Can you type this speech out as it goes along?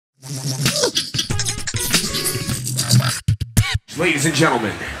Ladies and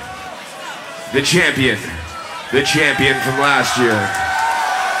gentlemen, the champion from last year.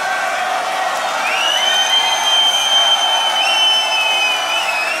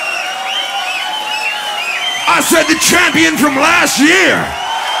 I said the champion from last year.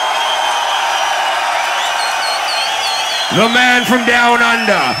 The man from down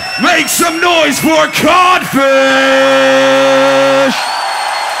under. Make some noise for Codfish.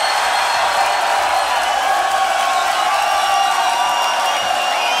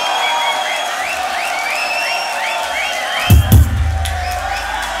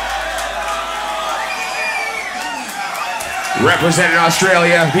 Representing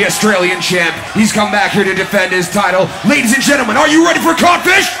Australia, the Australian champ. He's come back here to defend his title. Ladies and gentlemen, are you ready for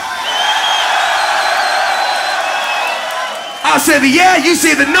Codfish? I say the yeah, you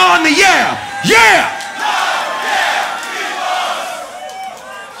say the no and the yeah. Yeah!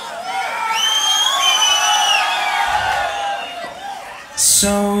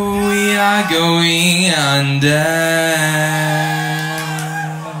 So we are going under.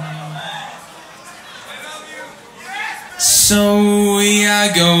 So we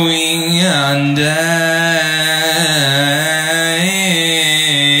are going under.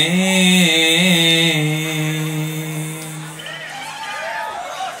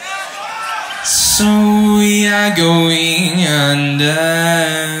 So we are going under.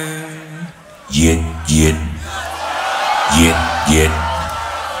 Yin, yin, yin, yin,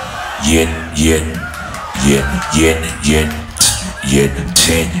 yin, yin, yin, yin, yin, yin,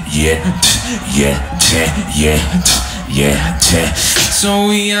 ten, yin, yin, ten, yin. Yeah, so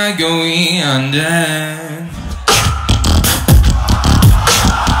we are going under.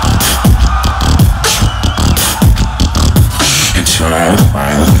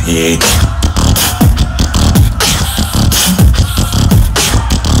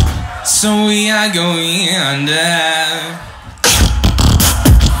 So we are going under.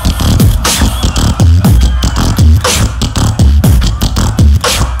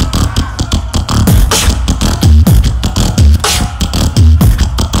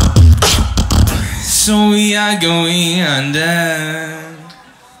 So we are going under.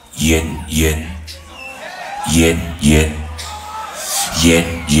 Yin, yin, yin, yin,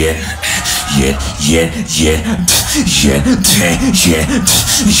 yin, yin, yin, yin, yin, yin, ten, yin,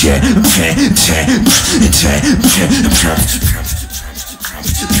 yin, ten,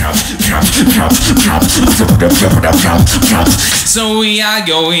 so we are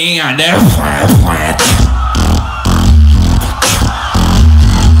going under.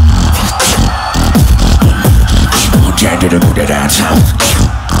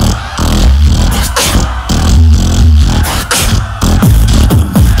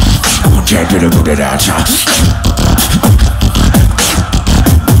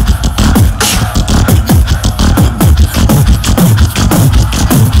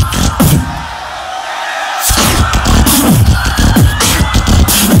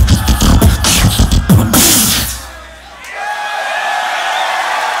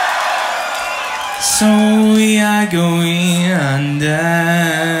 So we are going under.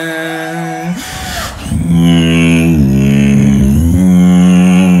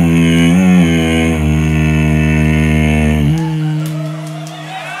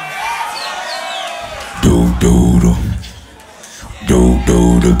 Do do do do do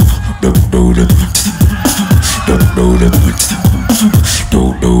do do do do do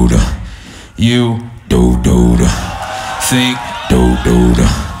do do. You do do do think do do do.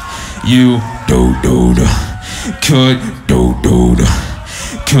 You do do do could do do do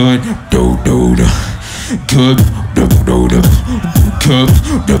could do do do could do do do could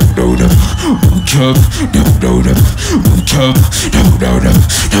do do do could do do do could do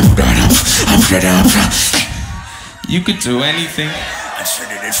do do. You could do anything.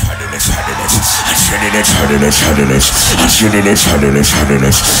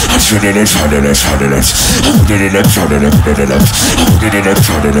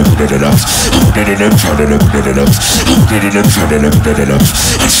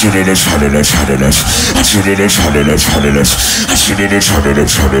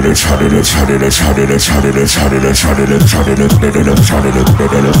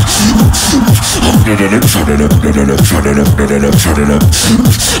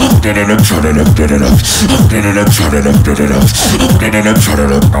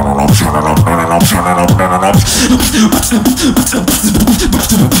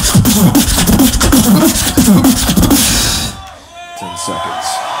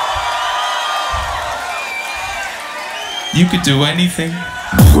 You could do anything.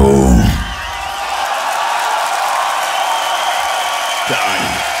 Go.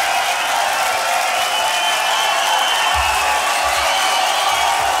 Done.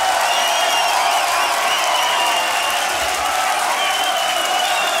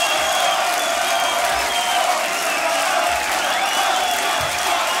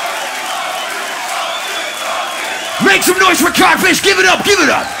 Make some noise for Codfish. Give it up, give it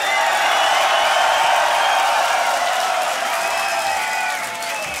up.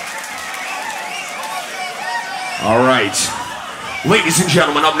 All right. Ladies and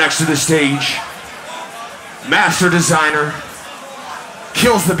gentlemen, up next to the stage, master designer,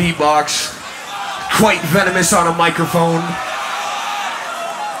 kills the beatbox, quite venomous on a microphone.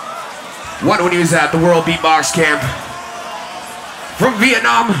 One when he was at the World Beatbox Camp. From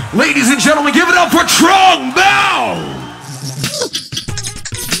Vietnam, ladies and gentlemen, give it up for Trong Bao!